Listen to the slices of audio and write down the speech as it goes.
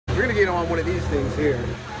on one of these things here.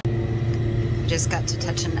 Just got to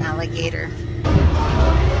touch an alligator.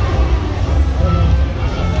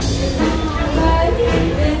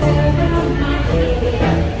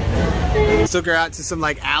 Took her out to some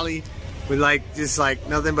like alley with like just like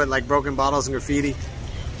nothing but like broken bottles and graffiti.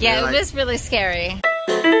 Yeah, it was really scary.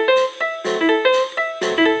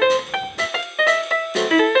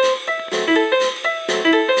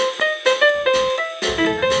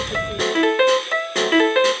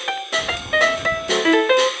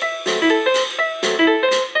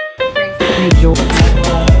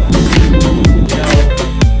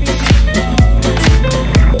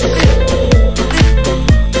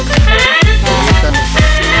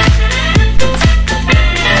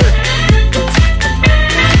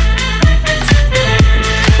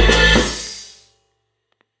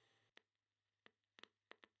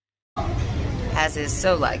 As is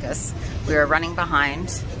so like us, we are running behind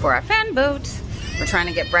for our fan boat. We're trying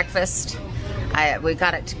to get breakfast. We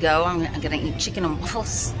got it to go. I'm gonna eat chicken and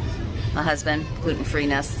waffles. My husband,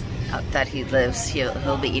 gluten-freeness that he lives,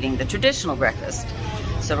 he'll be eating the traditional breakfast.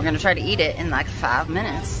 So we're gonna try to eat it in like 5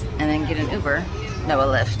 minutes and then get an Uber, no, a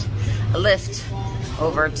lift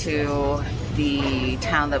over to the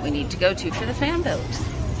town that we need to go to for the fan boat.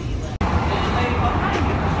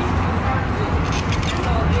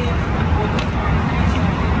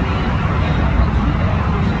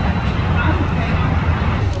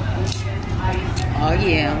 Oh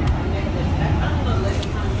yeah.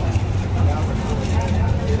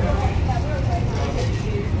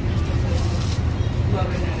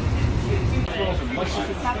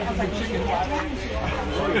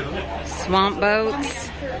 Swamp boats.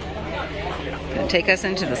 Gonna take us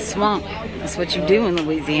into the swamp. That's what you do in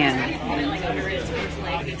Louisiana.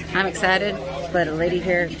 I'm excited, but a lady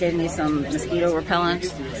here gave me some mosquito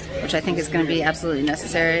repellent, which I think is going to be absolutely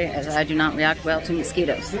necessary, as I do not react well to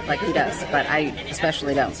mosquitoes, like he does, but I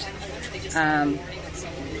especially don't.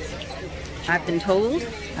 I've been told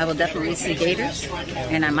I will definitely see gators,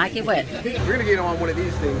 and I might get wet. We're going to get on one of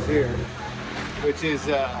these things here, which is,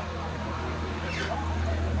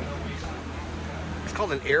 it's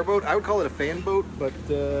called an airboat. I would call it a fan boat, but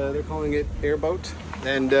they're calling it airboat.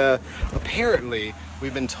 And apparently,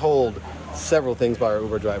 we've been told several things by our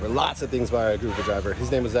Uber driver, lots of things by our Uber driver. His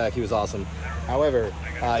name was Zach, he was awesome. However,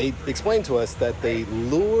 he explained to us that they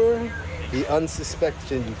lure the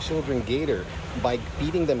unsuspecting children gator by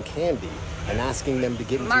feeding them candy and asking them to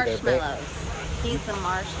get into their bag. Marshmallows. He's the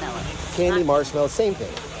marshmallows. Candy, marshmallows, same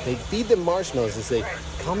thing. They feed them marshmallows and say,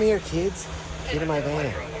 come here kids, get in my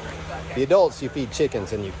van. The adults, you feed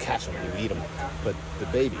chickens and you catch them, you eat them. But the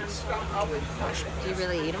babies, marshmallows. Do you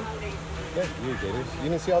really eat them? Yeah, you eat gators. You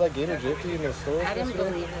didn't see all that gator gypsy in the store? I didn't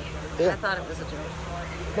believe it. Yeah. I thought it was a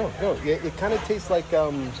joke. No, it kind of tastes like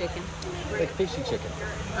Chicken? like fishy chicken.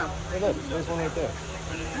 Oh. Hey, look, there's one right there.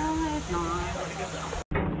 No, it's not.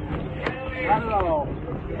 Hello.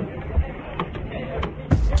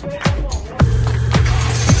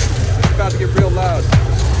 It's about to get real loud.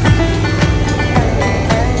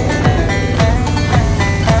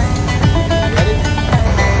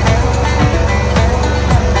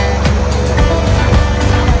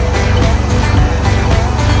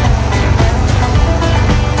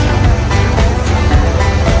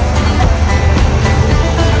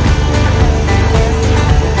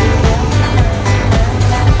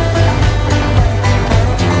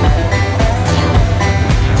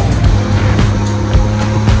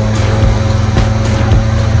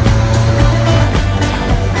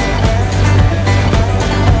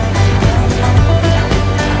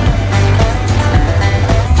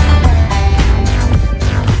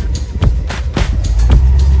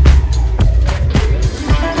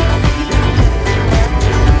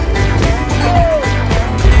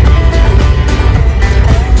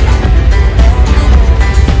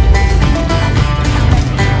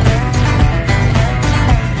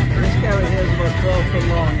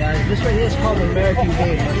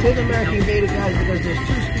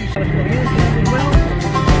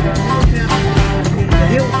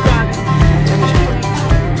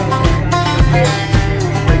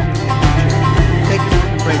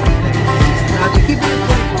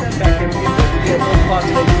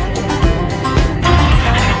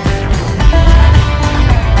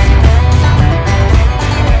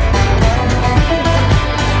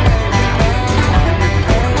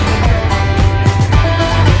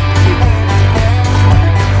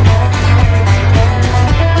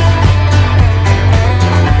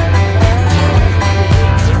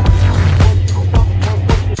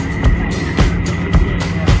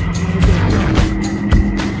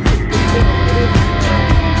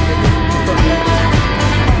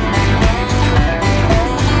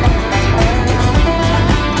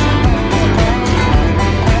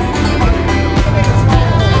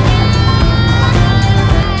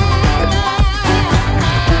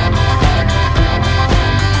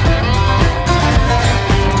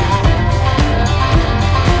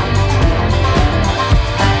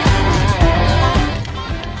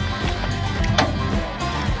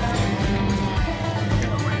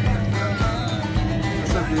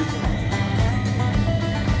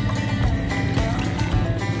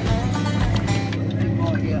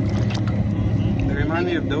 remind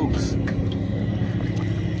me of dokes.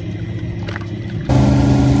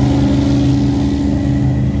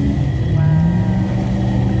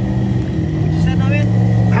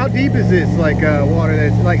 How deep is this, like, water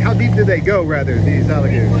that's, like, how deep did they go, rather, these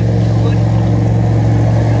alligators?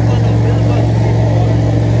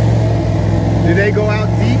 Do they go out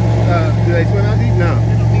deep? Do they swim out deep? No.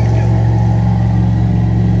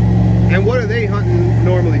 And what are they hunting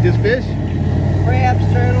normally? Just fish? Crabs,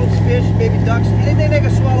 turtles, fish, baby ducks, anything they can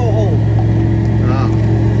swallow whole. Ah.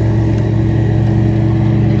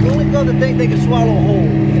 The only girl that think they can swallow whole.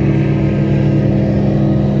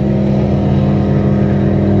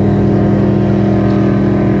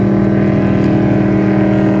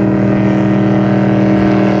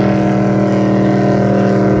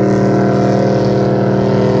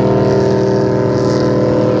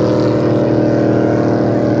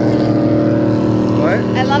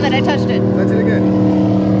 I love it. I touched it. Touch it again.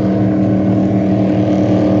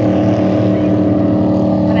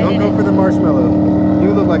 Don't go for the marshmallow.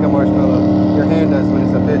 You look like a marshmallow. Your hand does when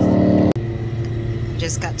it's a fist.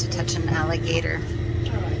 Just got to touch an alligator.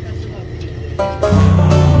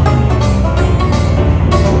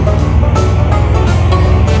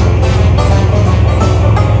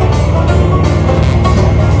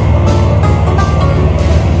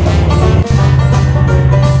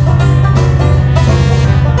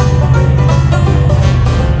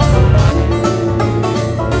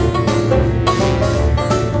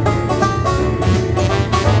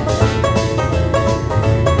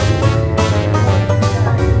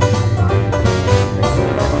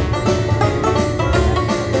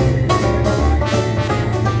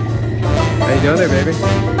 How you doing there, baby?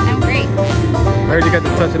 I'm great. I heard you got to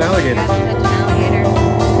touch an alligator. Got to touch an alligator,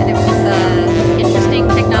 and it was interesting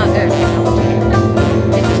technology,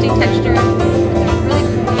 interesting texture. Really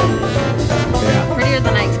Yeah. prettier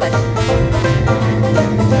than I expected.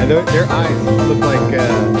 And their eyes look like,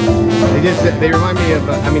 they remind me of,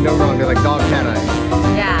 I mean, no wrong, they're like dog cat eyes.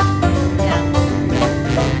 Yeah. Yeah.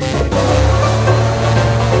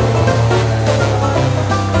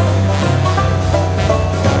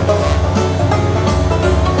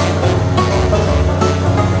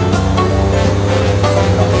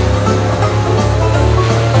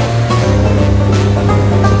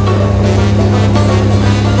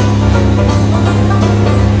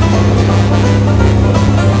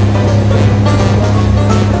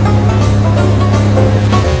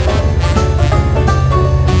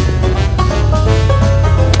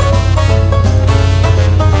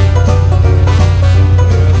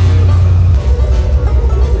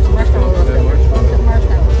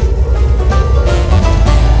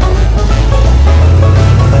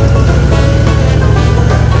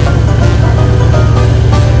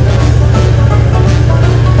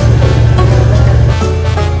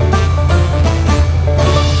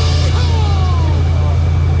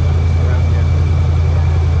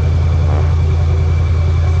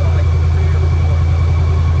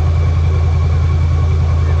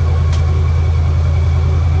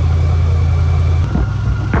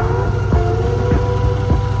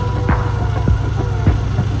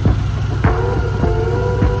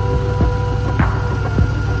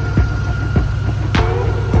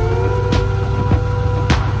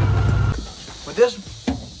 This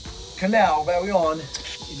canal that we're on,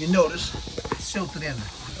 if you notice, it's silted in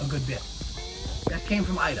a good bit. That came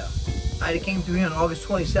from Ida. Ida came through here on August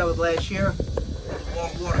 27th last year.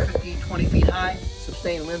 Warm water 15, 20 feet high,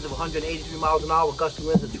 sustained winds of 183 miles an hour, with gusty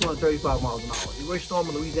winds of 235 miles an hour. The worst storm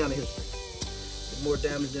in Louisiana history. Did more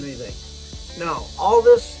damage than anything. Now, all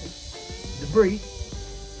this debris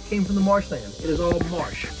came from the marshland. It is all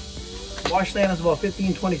marsh. Marshland is about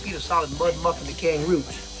 15, 20 feet of solid mud, muck, and decaying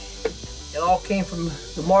roots. It all came from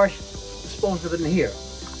the marsh, disposed of it in here.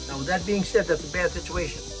 Now, with that being said, that's a bad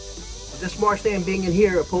situation. With this marshland being in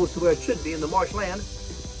here, opposed to where it should be in the marshland,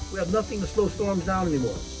 we have nothing to slow storms down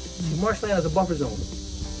anymore. See, marshland is a buffer zone.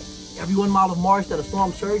 Every 1 mile of marsh that a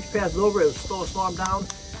storm surge passes over, it'll slow a storm down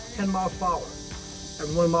 10 miles per hour.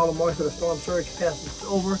 Every 1 mile of marsh that a storm surge passes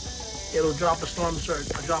over, it'll drop a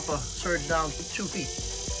surge down 2 feet.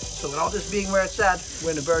 So with all this being where it's at,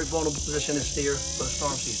 we're in a very vulnerable position this year for the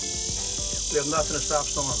storm season. We have nothing to stop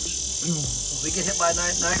storms. If we get hit by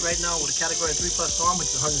night right now with a category 3+ storm,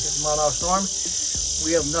 which is a 150 mile an hour storm,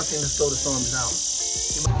 we have nothing to slow the storms down.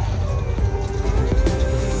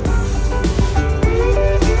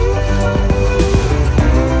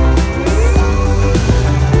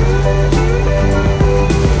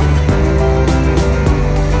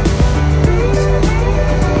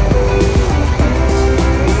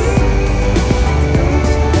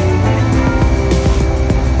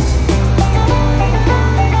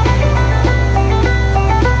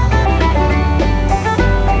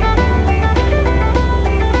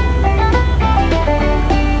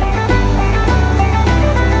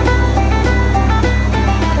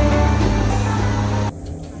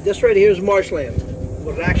 This right here is marshland.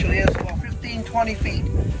 What it actually is, about 15, 20 feet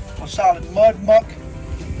of solid mud, muck,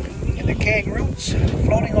 and decaying roots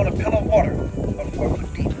floating on a pillow of water about 4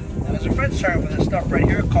 foot deep. Now there's a French term for this stuff right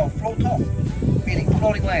here called floatant, meaning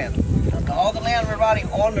floating land. Now all the land we're riding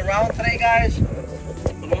on and around today, guys,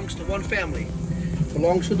 belongs to one family.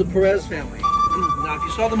 Belongs to the Perez family. Now if you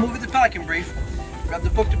saw the movie The Pelican Brief, read the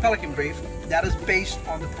book The Pelican Brief, that is based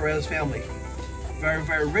on the Perez family. Very,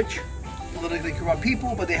 very rich, politically corrupt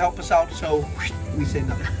people, but they help us out, so we say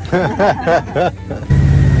nothing.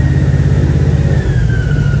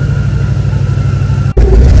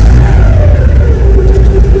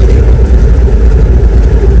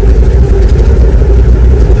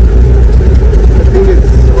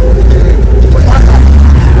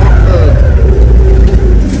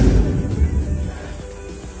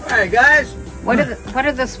 Alright guys. What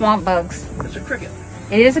are the swamp bugs? It's a cricket.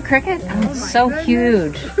 It is a cricket? Oh, it's so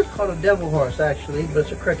huge. It's called a devil horse actually, but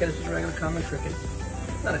it's a cricket. It's a regular common cricket.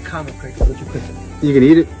 Not a common cricket, but it's a cricket. You can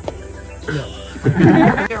eat it? No.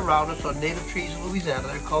 Here around us are native trees of Louisiana.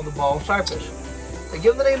 They're called the ball cypress. They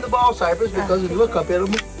give them the name the ball cypress because if you look up at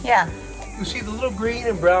them, Yeah. you see the little green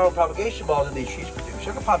and brown propagation balls that these trees produce.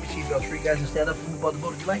 I can probably see those for you guys and stand up and move on the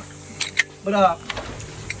boat if you like. But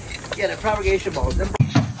yeah, they're propagation balls.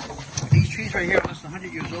 These trees right here are less than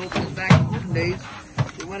 100 years old. Because back in the olden days,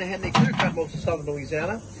 they went ahead and they clear cut most of southern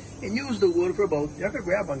Louisiana and used the wood for a boat. You can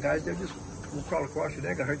grab one, guys. They're just will crawl across you.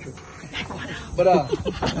 They're gonna hurt you. But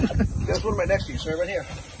there's one right next to you, sir, right here.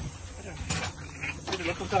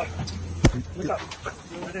 Look up. Look up.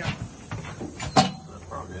 Right there.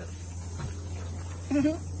 He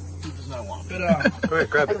does not want it. But Go ahead,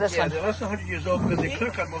 grab it. yeah, they're less than 100 years old because they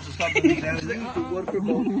clear cut most of southern Louisiana. They use the wood for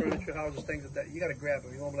boat, furniture, houses, things like that. You gotta grab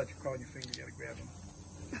them. You won't let you crawl on your finger. You gotta grab them.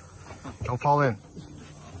 Don't fall in.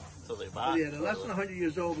 But yeah, they're less than 100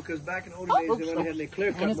 years old because back in the olden days they went ahead and they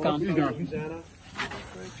clear cut most of southern Louisiana.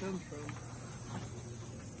 Where it comes from.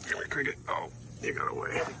 Come here, cricket. Oh, you got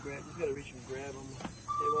away. You gotta reach and grab them.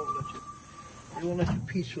 They won't let you. They won't let you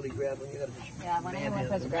peacefully grab them. You gotta reach. Yeah, when anyone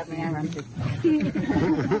tries to grab me, I run.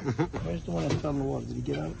 Where's the one that fell in the water? Did he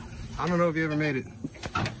get out? I don't know if you ever made it.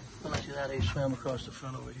 I'll let you know they swam across the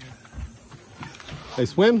front over here. They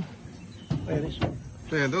swim? Oh, yeah, they swim.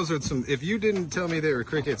 Man, those are some. If you didn't tell me they were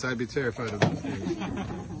crickets, I'd be terrified of those things.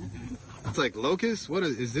 It's like locusts. What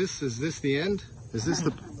is this? Is this the end? Is this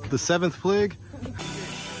the seventh plague?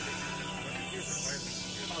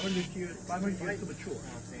 500 years to mature.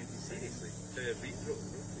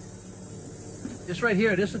 This right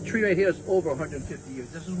here, this tree right here is over 150 years.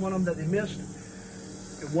 This is one of them that they missed.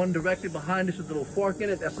 And one directly behind this with a little fork in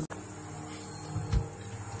it. That's a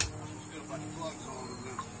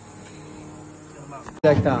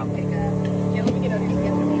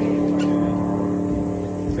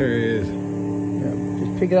There he is. Yeah,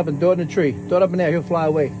 just pick it up and throw it in the tree. Throw it up in there, he'll fly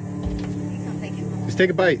away. Just take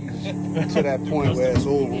a bite. To that point where it's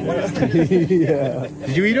over. Yeah.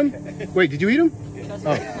 Did you eat him? Wait, did you eat him?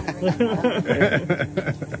 Oh.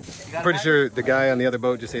 Pretty sure the guy on the other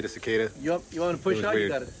boat just ate a cicada. You want to push out? You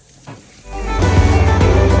got it.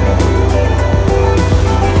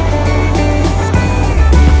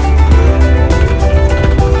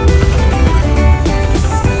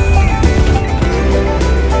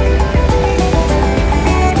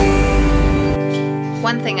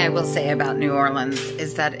 One thing I will say about New Orleans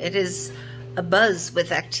is that it is abuzz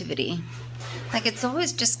with activity. Like, it's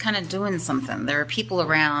always just kind of doing something. There are people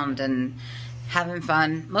around and having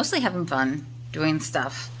fun, mostly having fun, doing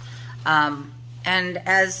stuff. And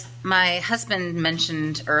as my husband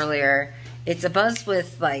mentioned earlier, it's abuzz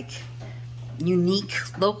with like unique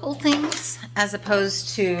local things as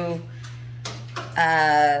opposed to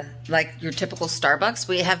like your typical Starbucks.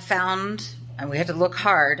 We have found, and we had to look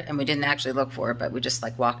hard, and we didn't actually look for it, but we just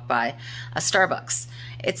like walked by a Starbucks.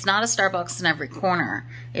 It's not a Starbucks in every corner.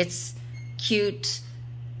 It's cute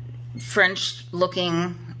French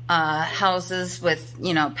looking houses with,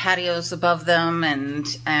 you know, patios above them, and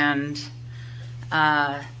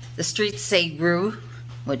the streets say rue,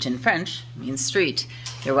 which in French means street.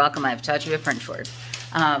 You're welcome, I've taught you a French word.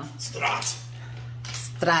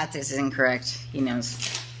 Strat is incorrect. He knows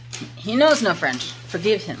no French.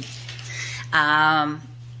 Forgive him.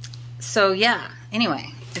 So yeah,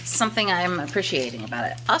 anyway, it's something I'm appreciating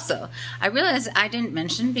about it. Also, I realized I didn't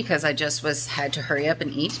mention, because I just had to hurry up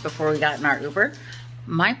and eat before we got in our Uber.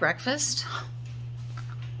 My breakfast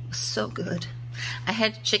was so good. I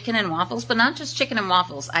had chicken and waffles, but not just chicken and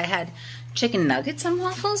waffles. I had chicken nuggets and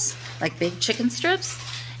waffles, like big chicken strips.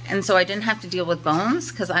 And so I didn't have to deal with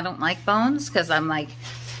bones, because I don't like bones, because I'm like,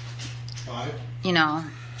 you know,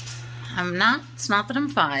 I'm not, it's not that I'm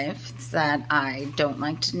 5. is that I don't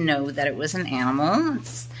like to know that it was an animal.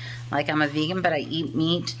 It's like I'm a vegan, but I eat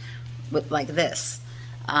meat with like this.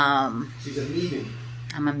 She's a vegan.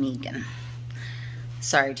 I'm a vegan.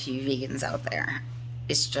 Sorry to you vegans out there.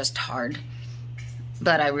 It's just hard.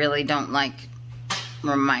 But I really don't like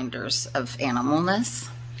reminders of animalness.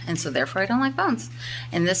 And so therefore I don't like bones.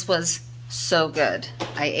 And this was so good.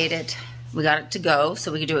 I ate it. We got it to go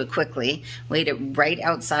so we could do it quickly. We ate it right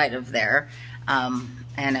outside of there.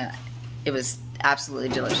 It was absolutely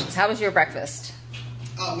delicious. How was your breakfast?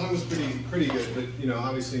 Mine was pretty good, but you know,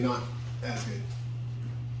 obviously not as good.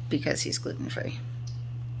 Because he's gluten-free.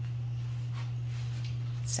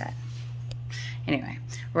 Sad. Anyway,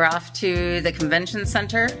 we're off to the convention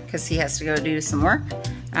center because he has to go do some work.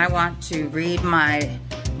 I want to read my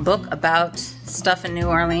book about stuff in New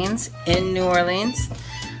Orleans,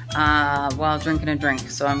 while drinking a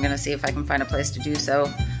drink. So I'm gonna see if I can find a place to do so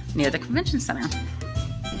near the convention center.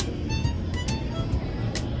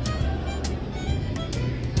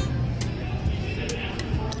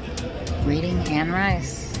 Reading Anne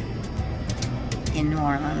Rice in New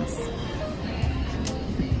Orleans.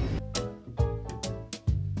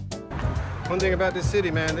 One thing about this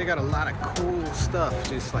city, man, they got a lot of cool stuff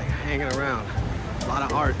just like hanging around. A lot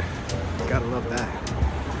of art. Gotta love that.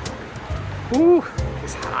 Ooh,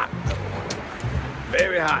 it's hot.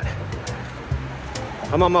 Very hot.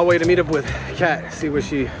 I'm on my way to meet up with Kat, see where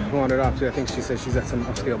she wandered off to. I think she said she's at some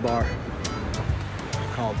upscale bar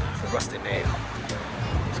called the Rusted Nail.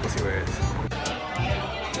 Let's go see where it is.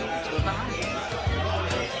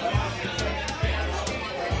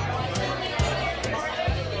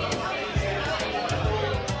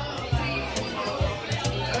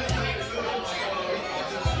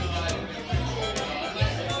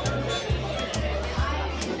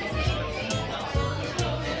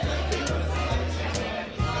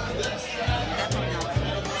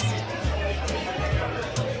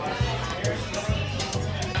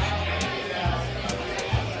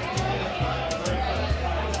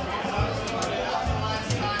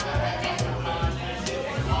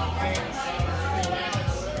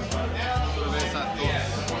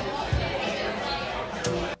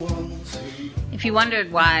 If you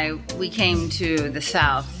wondered why we came to the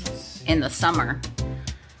South in the summer,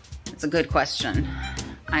 it's a good question.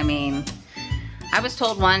 I mean, I was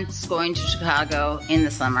told once going to Chicago in the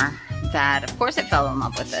summer that, of course, I fell in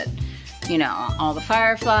love with it. You know, all the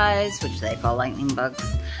fireflies, which they call lightning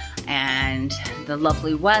bugs, and the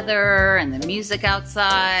lovely weather and the music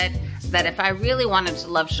outside, that if I really wanted to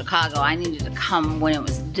love Chicago, I needed to come when it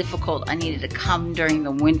was difficult. I needed to come during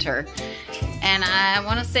the winter. And I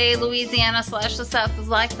want to say Louisiana / the South is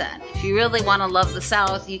like that. If you really want to love the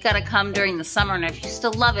South, you got to come during the summer. And if you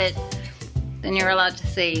still love it, then you're allowed to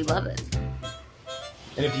say you love it.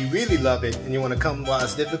 And if you really love it and you want to come while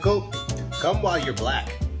it's difficult, come while you're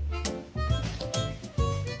black.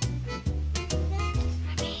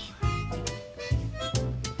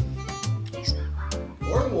 He's not wrong.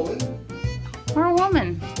 Or a woman. Or a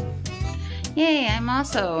woman. Yay, I'm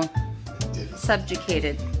also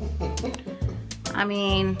subjugated. I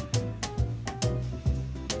mean,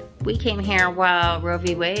 we came here while Roe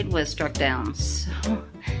v. Wade was struck down, so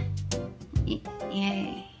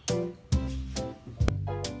yay.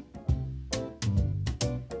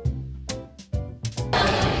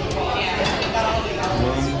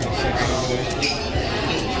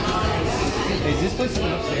 Is this place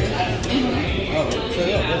upstairs? Oh, so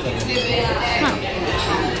yeah,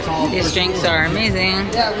 Huh. These drinks are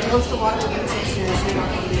amazing. Yeah, we host a lot of events upstairs.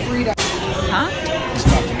 Free to... Huh? Just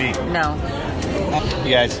talk to me. No.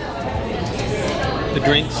 You guys, the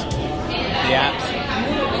drinks, the apps.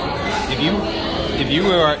 If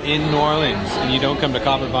you are in New Orleans and you don't come to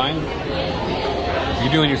Copper Vine,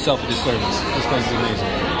 you're doing yourself a disservice. This place is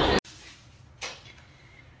amazing.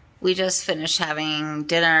 We just finished having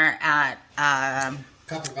dinner at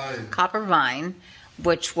Copper Vine,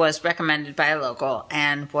 which was recommended by a local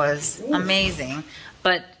and was amazing.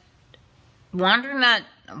 But Wander Not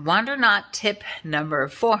tip number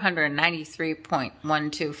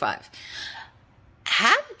 493.125.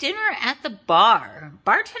 Have dinner at the bar.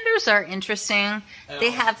 Bartenders are interesting.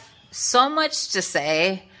 They have so much to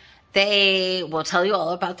say. They will tell you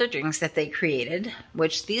all about the drinks that they created,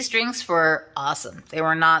 which these drinks were awesome. They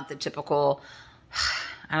were not the typical,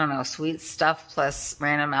 I don't know, sweet stuff plus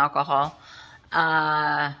random alcohol.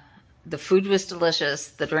 The food was delicious.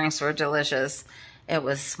 The drinks were delicious. It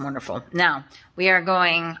was wonderful. Now, we are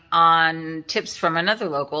going on tips from another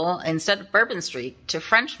local, instead of Bourbon Street, to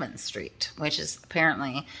Frenchmen Street, which is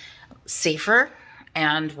apparently safer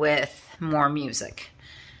and with more music.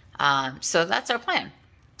 So that's our plan.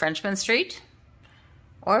 Frenchmen Street,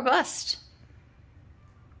 or bust.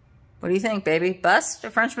 What do you think, baby? Bust or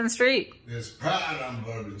Frenchmen Street? There's pride on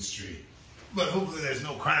Bourbon Street, but hopefully there's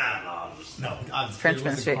no crime on. No,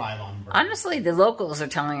 Frenchmen Street. Honestly, the locals are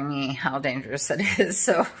telling me how dangerous it is,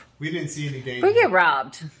 so We didn't see any danger. we get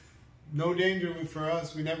robbed. No danger for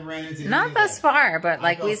us. We never ran into Not thus far, but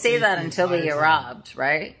like we say that until we get robbed,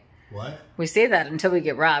 right? What? We say that until we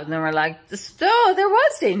get robbed, and then we're like, oh, there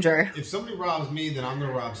was danger. If somebody robs me, then I'm going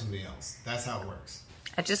to rob somebody else. That's how it works.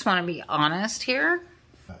 I just want to be honest here.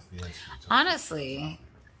 Honestly,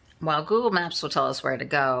 while Google Maps will tell us where to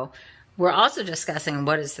go, we're also discussing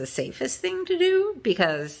what is the safest thing to do,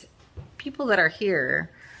 because people that are here,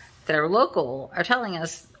 that are local, are telling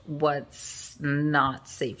us what's not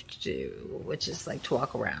safe to do, which is like to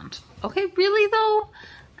walk around. Okay, really though?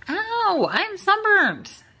 Ow, I'm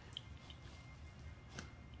sunburned.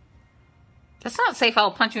 That's not safe.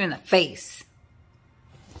 I'll punch you in the face.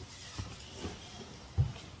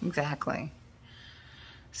 Exactly.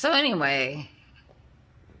 So anyway,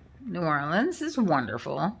 New Orleans is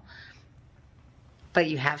wonderful, but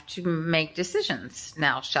you have to make decisions.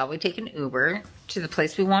 Now, shall we take an Uber to the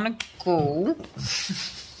place we want to go?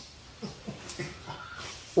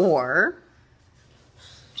 Or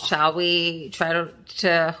shall we try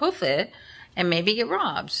to hoof it and maybe get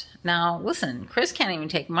robbed? Now, listen, Chris can't even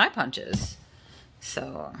take my punches.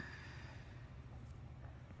 So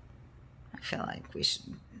I feel like we should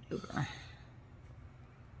Uber.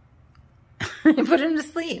 Put him to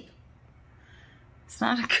sleep. It's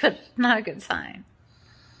not a good sign.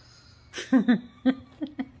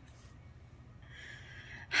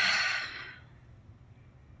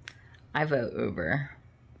 I vote Uber.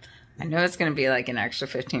 I know it's gonna be like an extra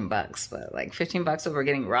 $15, but like $15 over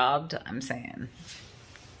getting robbed, I'm saying.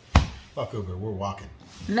 Fuck Uber, we're walking.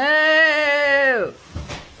 No!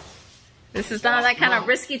 This is not that kind of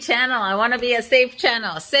risky channel. I want to be a safe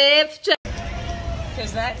channel. Safe channel.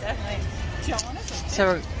 Because that definitely...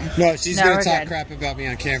 So No, she's going to talk crap about me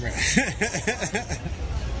on camera.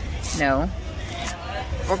 No.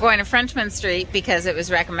 We're going to Frenchmen Street because it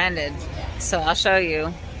was recommended. So I'll show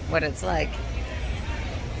you what it's like.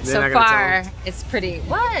 So far, it's pretty...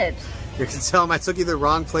 What? You can tell them I took you the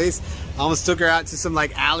wrong place. I almost took her out to some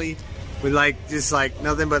like alley with like just like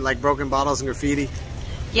nothing but like broken bottles and graffiti.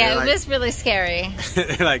 Yeah, it was really scary.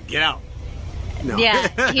 They're like, get out. No.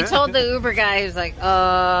 Yeah, he told the Uber guy, he was like,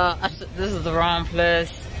 this is the wrong place.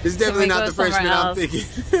 This is definitely not the Frenchman I'm thinking.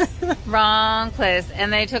 Wrong place.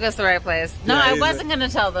 And they took us the right place. No, yeah, I wasn't going to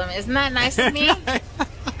tell them. Isn't that nice of me?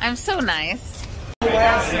 I'm so nice.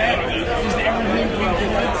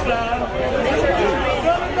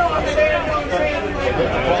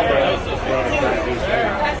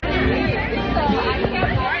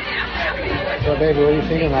 So, baby, what are you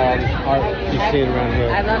thinking about all this art you've seen around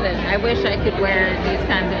here? I love it. I wish I could wear these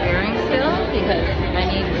kinds of earrings still because I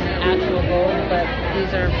need actual gold, but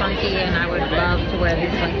these are funky and I would love to wear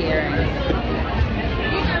these funky earrings.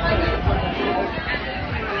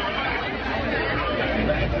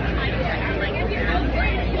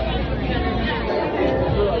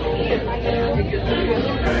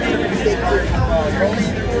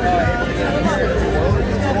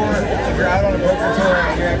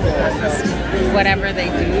 Whatever they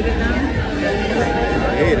do to them.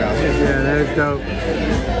 Yeah, that is dope.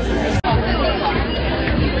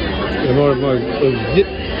 More zip.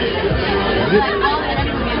 Zip.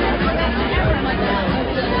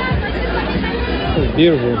 It's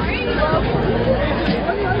beautiful.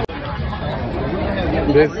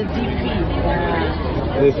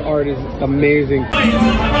 This art is amazing.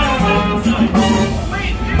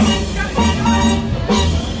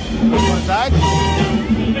 Inside?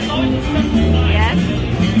 Yes.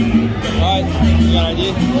 Alright, you got an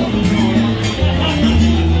idea?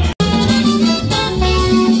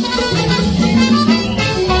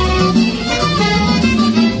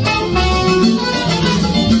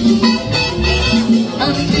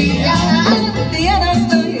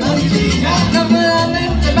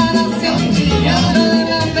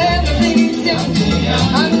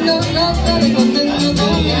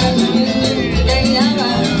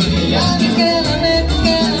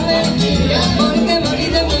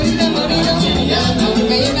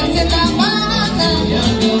 Que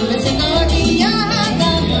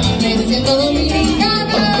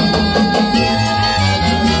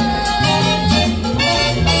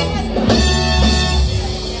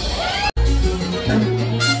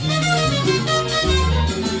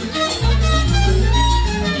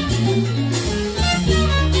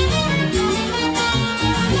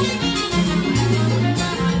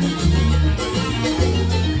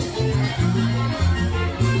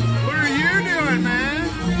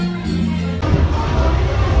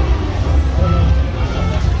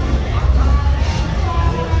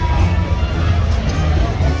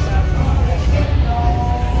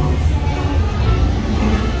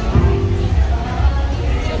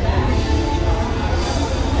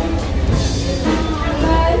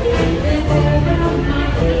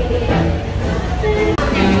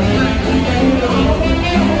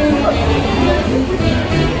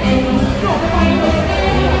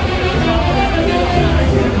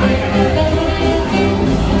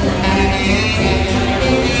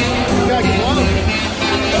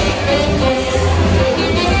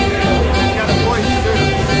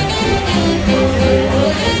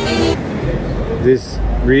This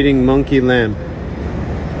reading monkey lamp.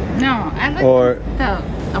 No, I like Or the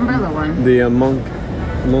umbrella one. the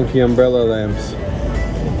monkey umbrella lamps.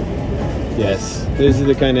 Yes, these are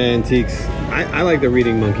the kind of antiques. I like the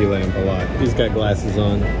reading monkey lamp a lot. He's got glasses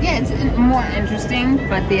on. Yeah, it's more interesting,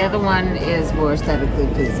 but the other one is more aesthetically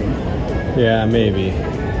pleasing. Yeah, maybe.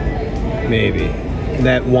 Maybe.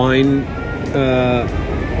 That wine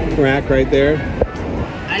rack right there.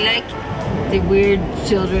 I like the weird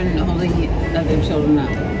children holding other children up.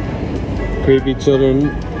 Creepy children.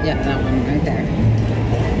 Yeah, that one right there.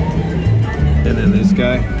 And then this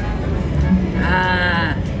guy.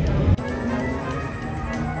 Ah.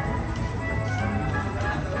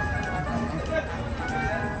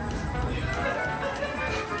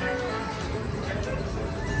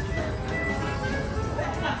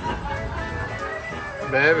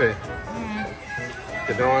 Baby.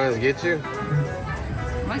 Did no one else get you?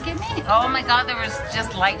 Look at me. Oh my god, there was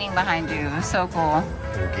just lightning behind you. It was so cool.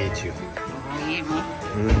 We'll get you. Go get me.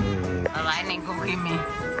 The lightning, go get me.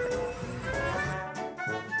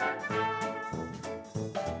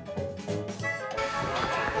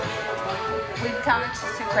 We've come to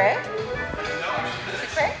Sucre.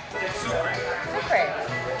 Sucre? Sucre.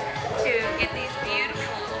 To get these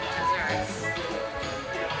beautiful desserts.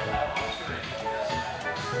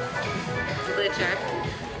 Glitter.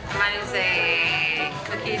 Mine is a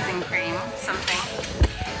cookies and cream something.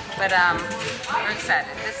 But we're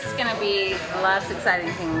excited. This is gonna be the last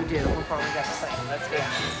exciting thing we do before we get to sleep, let's be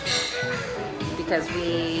honest. Because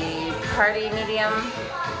we party medium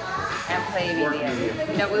and play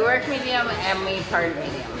medium. No, we work medium and we party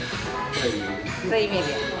medium. Play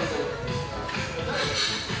medium.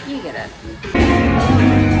 You get it.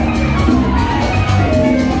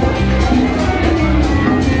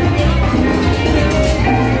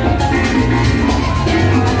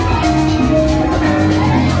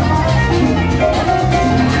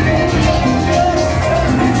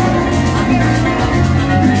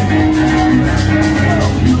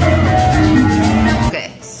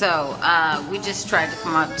 So we just tried to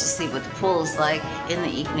come up to see what the pool is like in the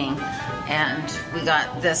evening, and we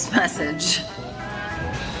got this message.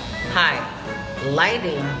 Hi,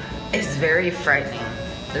 lighting is very frightening.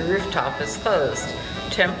 The rooftop is closed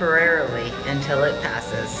temporarily until it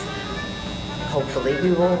passes. Hopefully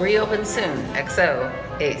we will reopen soon. XO,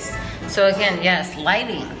 Ace. So again, yes,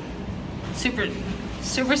 lighting.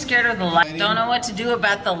 Super scared of the light. Don't know what to do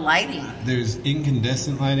about the lighting. There's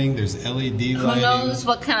incandescent lighting, there's LED lighting. Who knows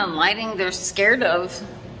what kind of lighting they're scared of?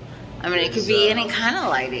 I mean, it could be any kind of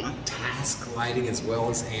lighting. Task lighting as well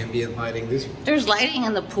as ambient lighting. There's lighting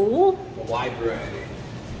in the pool? A wide variety.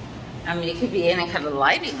 I mean, it could be any kind of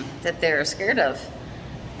lighting that they're scared of.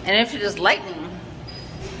 And if it is lightning,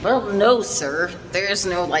 well, no, sir, there is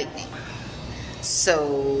no lightning. So,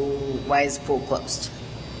 why is the pool closed?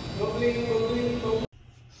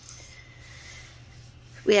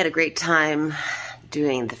 We had a great time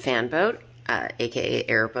doing the fan boat, aka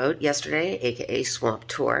airboat, yesterday, aka swamp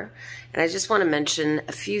tour. And I just want to mention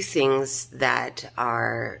a few things that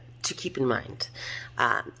are to keep in mind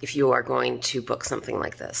if you are going to book something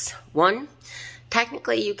like this. One,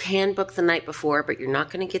 technically you can book the night before, but you're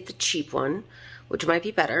not going to get the cheap one, which might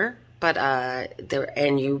be better. But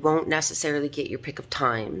and you won't necessarily get your pick of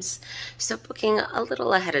times. So booking a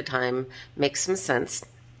little ahead of time makes some sense.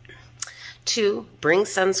 2, bring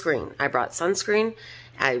sunscreen. I brought sunscreen.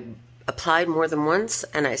 I applied more than once,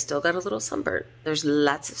 and I still got a little sunburn. There's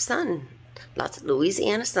lots of sun, lots of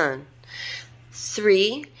Louisiana sun.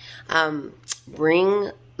 3, bring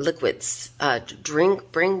liquids.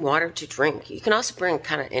 Bring water to drink. You can also bring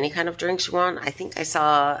kind of any kind of drinks you want. I think I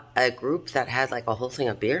saw a group that had like a whole thing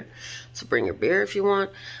of beer. So bring your beer if you want.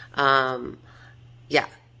 Yeah,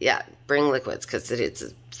 bring liquids because it's a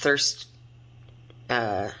thirst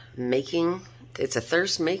making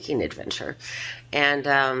adventure.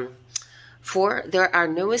 And 4, there are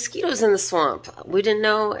no mosquitoes in the swamp. We didn't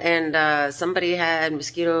know, and somebody had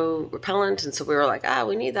mosquito repellent, and so we were like,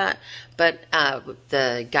 we need that. But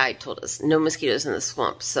the guide told us no mosquitoes in the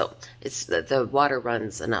swamp, so it's the water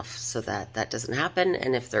runs enough so that that doesn't happen.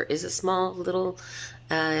 And if there is a small little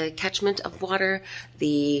catchment of water,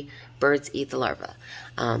 the birds eat the larvae.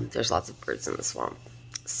 There's lots of birds in the swamp.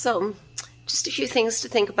 So just a few things to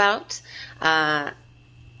think about.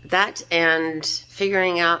 That and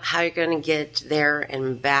figuring out how you're going to get there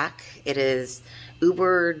and back. It is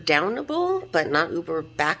Uber downable, but not Uber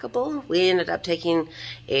backable. We ended up taking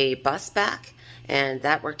a bus back, and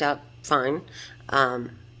that worked out fine. And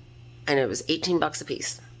it was $18 a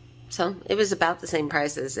piece. So it was about the same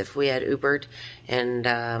price as if we had Ubered, and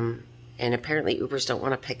apparently Ubers don't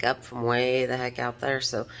want to pick up from way the heck out there,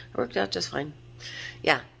 so it worked out just fine.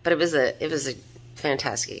 Yeah, but it was a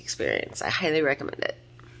fantastic experience. I highly recommend it.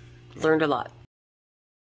 Learned a lot.